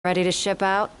Ready to ship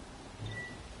out?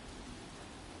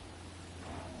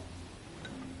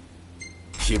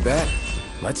 You bet.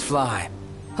 Let's fly.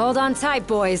 Hold on tight,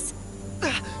 boys.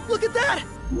 Look at that!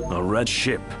 A red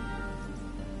ship.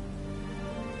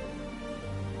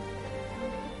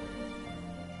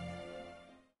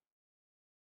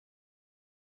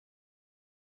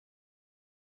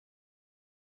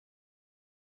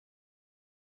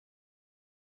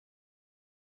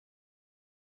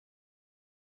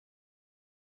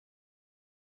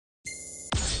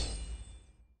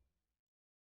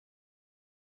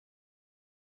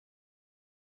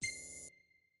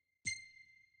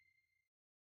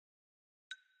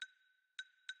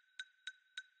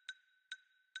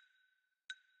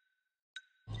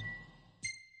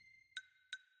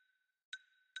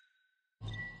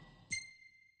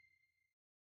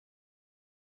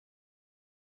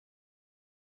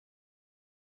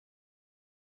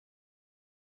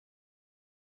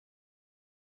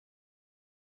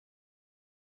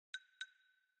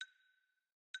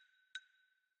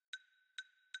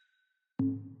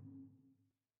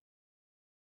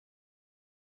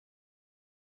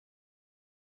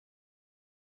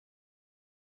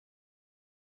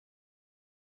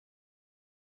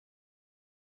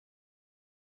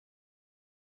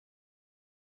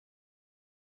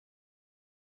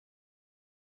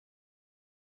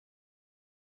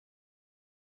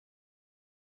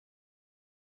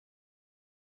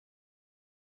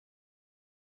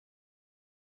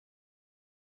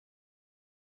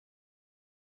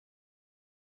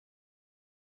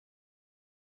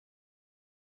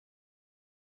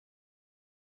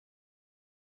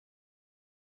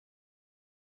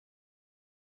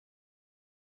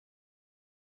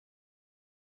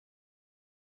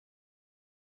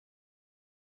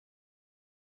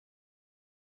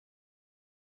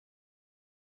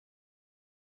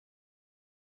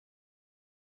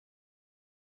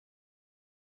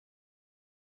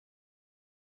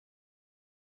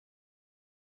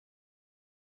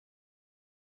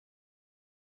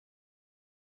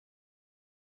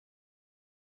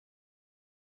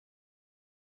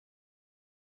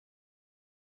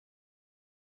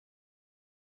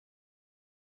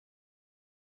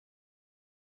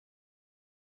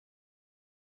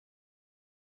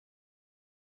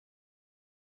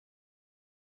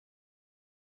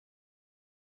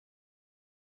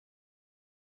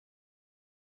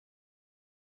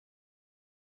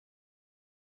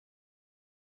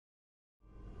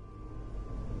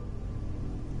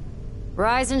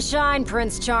 Rise and shine,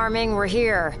 Prince Charming. We're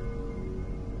here.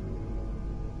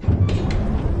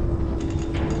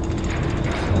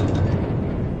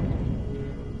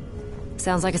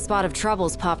 Sounds like a spot of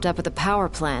trouble's popped up at the power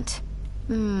plant.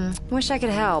 Wish I could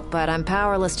help, but I'm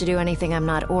powerless to do anything I'm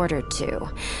not ordered to.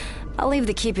 I'll leave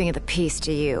the keeping of the peace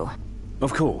to you.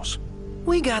 Of course.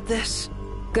 We got this.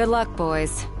 Good luck,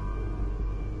 boys.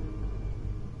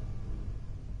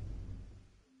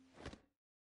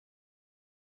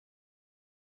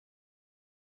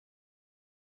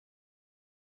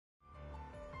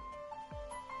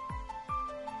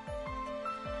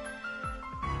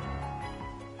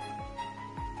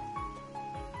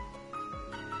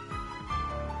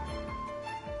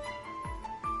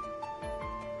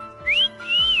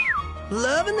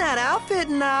 Loving that outfit,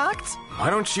 Noct. Why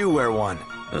don't you wear one?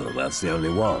 Oh, that's the only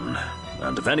one.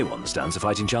 And if anyone stands a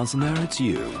fighting chance in there, it's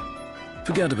you.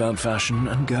 Forget about fashion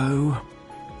and go.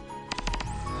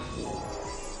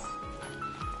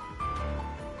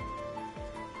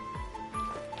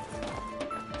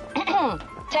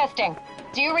 Testing.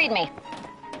 Do you read me?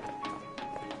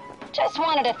 Just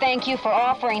wanted to thank you for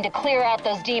offering to clear out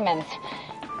those demons.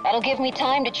 That'll give me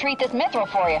time to treat this mithril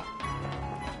for you.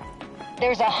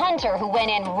 There's a hunter who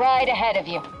went in right ahead of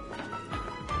you.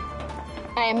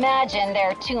 I imagine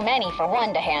there are too many for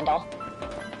one to handle.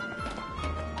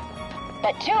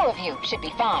 But two of you should be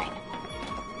fine.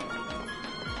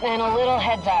 And a little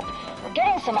heads up, we're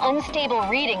getting some unstable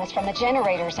readings from the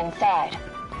generators inside.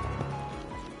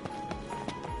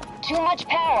 Too much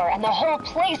power and the whole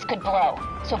place could blow,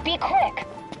 so be quick.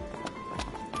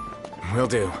 Will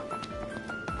do.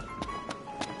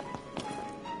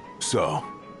 So,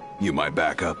 you my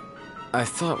backup? I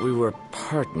thought we were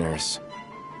partners.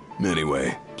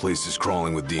 Anyway, place is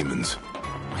crawling with demons.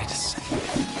 Wait a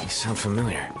second. You sound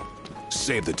familiar.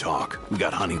 Save the talk. We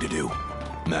got hunting to do.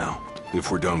 Now, if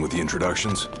we're done with the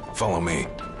introductions, follow me.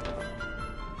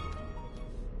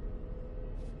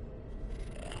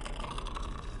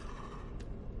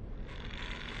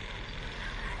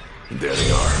 There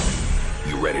they are.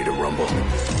 You ready to rumble?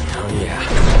 Oh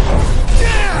yeah.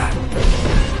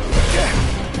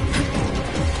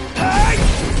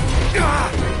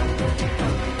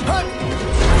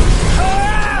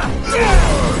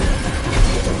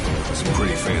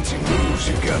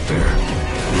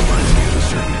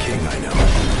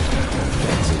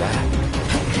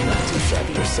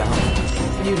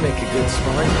 good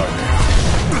sparring partner.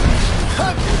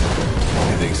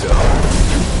 You think so?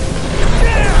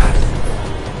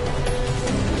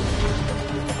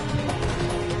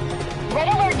 Red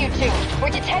alert, you two. We're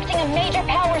detecting a major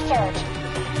power surge.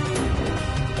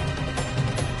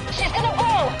 She's gonna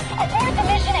blow! Abort the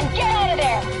mission and get out of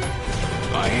there!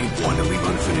 I ain't one to leave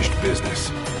unfinished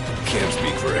business. Can't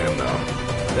speak for him, though.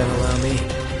 Then allow me.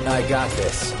 I got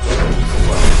this.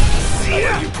 I'll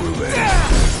let you prove it.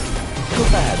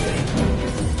 Gladly.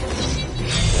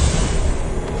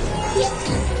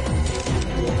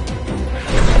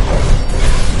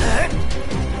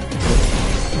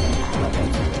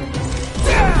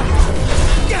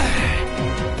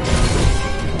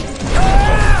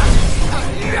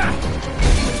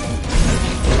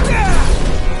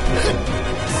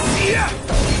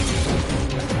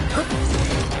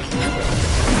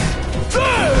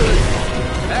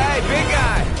 Hey, big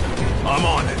guy! I'm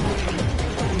on it.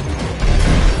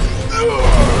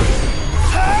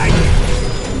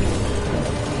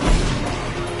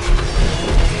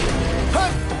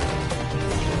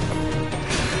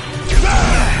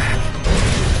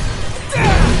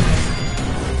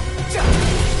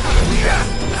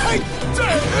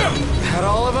 Had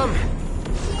all of them?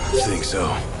 Think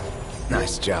so.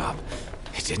 Nice job.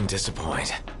 It didn't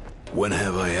disappoint. When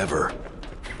have I ever?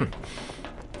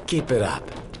 Keep it up.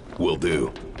 Will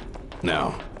do.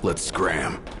 Now, let's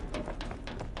scram.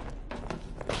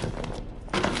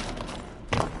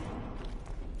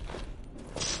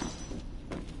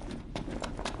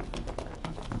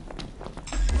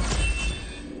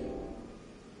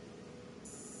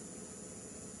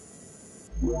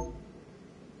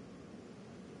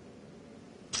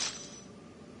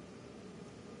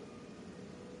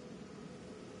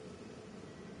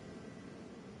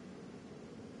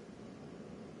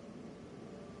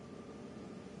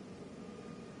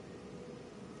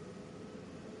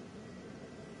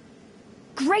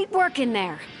 Great work in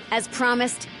there. As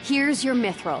promised, here's your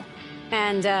mithril.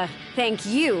 And, thank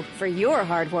you for your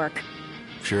hard work.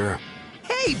 Sure.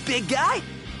 Hey, big guy!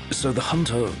 So the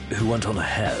hunter who went on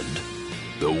ahead...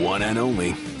 The one and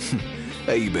only.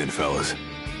 How you been, fellas?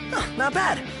 Not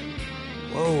bad.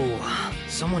 Whoa,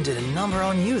 someone did a number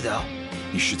on you, though.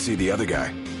 You should see the other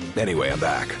guy. Anyway, I'm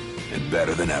back. And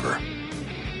better than ever.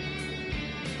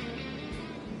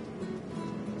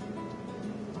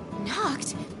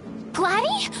 Knocked?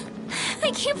 Gladdy?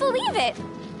 I can't believe it!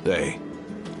 Hey,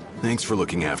 thanks for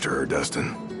looking after her,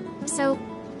 Dustin. So,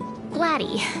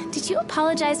 Gladdy, did you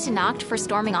apologize to Noct for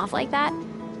storming off like that?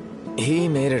 He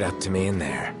made it up to me in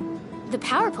there. The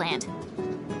power plant?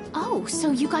 Oh,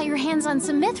 so you got your hands on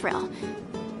some mithril.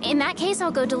 In that case,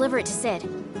 I'll go deliver it to Sid.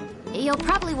 You'll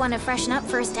probably want to freshen up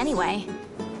first anyway.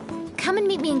 Come and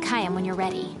meet me in Kayam when you're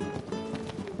ready.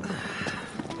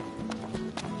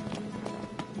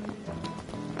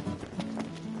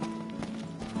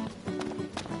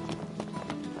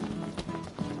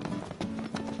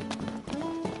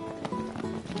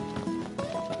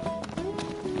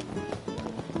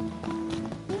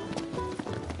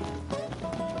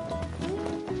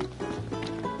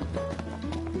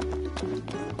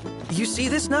 You see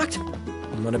this, Noct?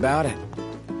 What about it?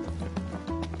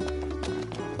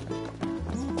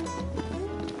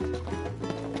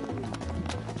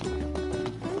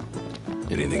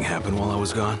 Anything happen while I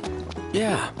was gone?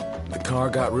 Yeah, the car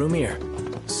got roomier.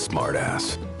 Smart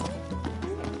ass.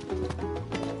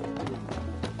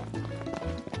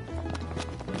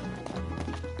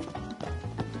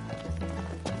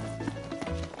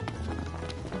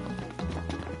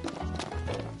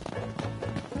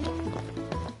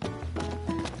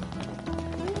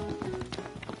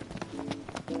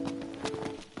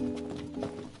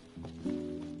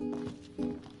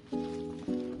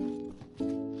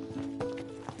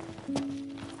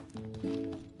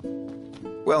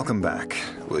 Welcome back.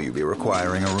 Will you be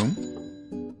requiring a room?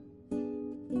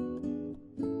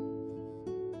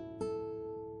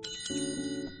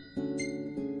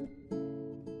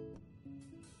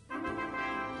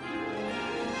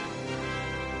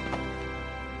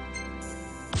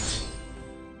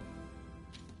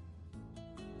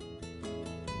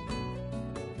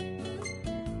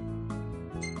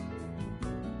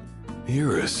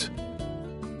 Iris.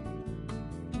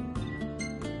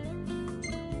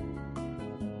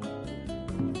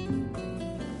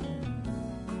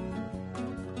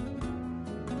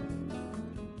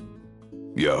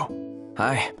 Yo.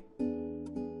 Hi.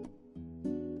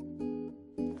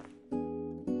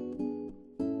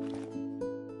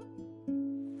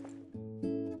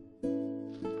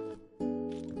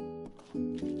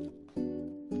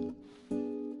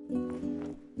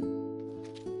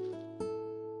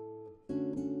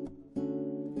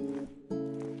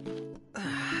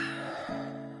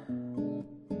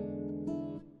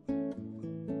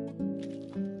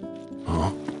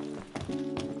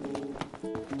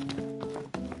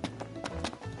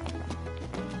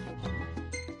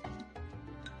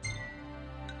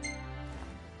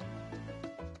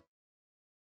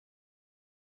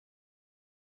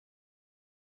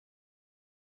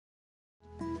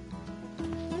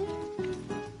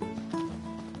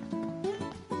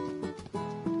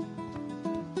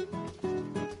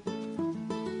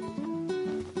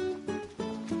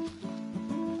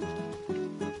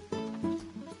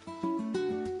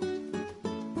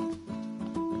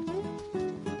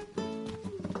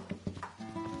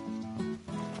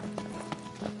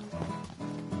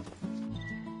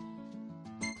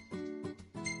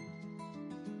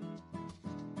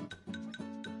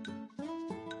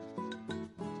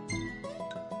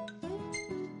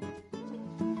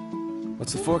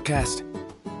 What's the forecast?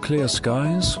 Clear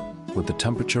skies, with the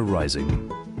temperature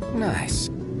rising. Nice.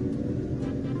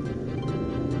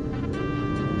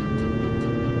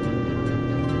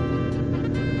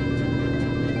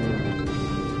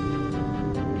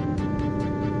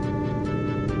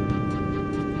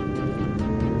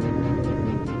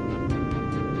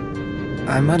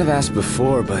 I might have asked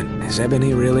before, but is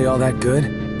Ebony really all that good?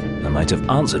 I might have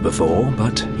answered before,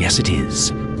 but yes it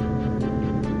is.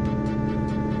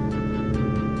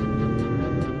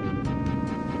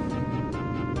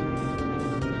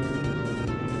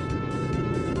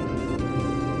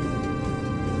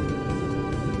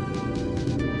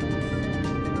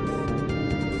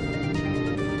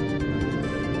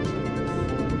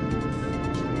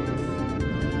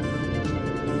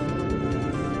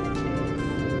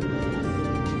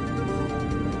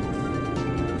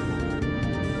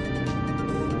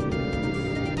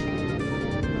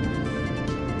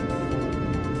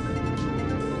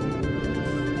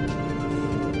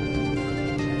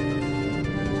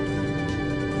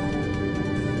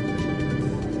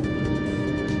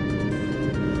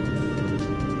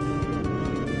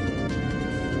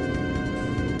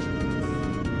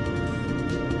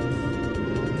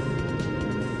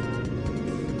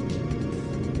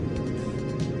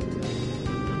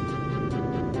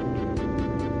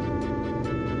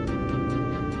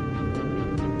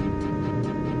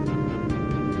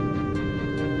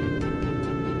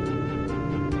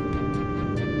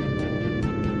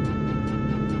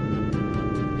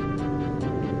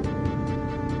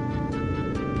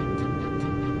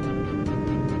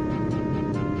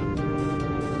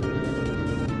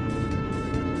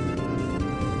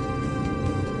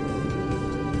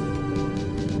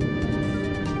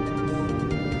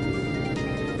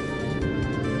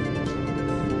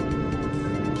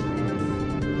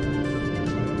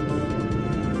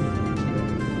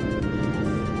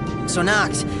 So,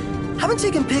 Nox, I've been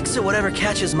taking pics of whatever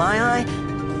catches my eye,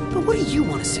 but what do you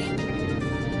want to see?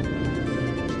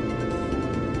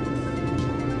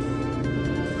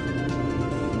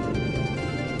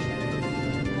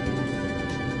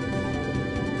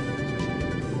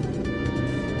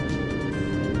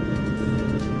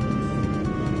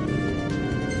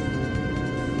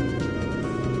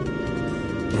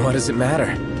 What does it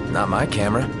matter? Not my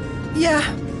camera. Yeah,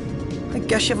 I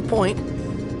guess you have a point.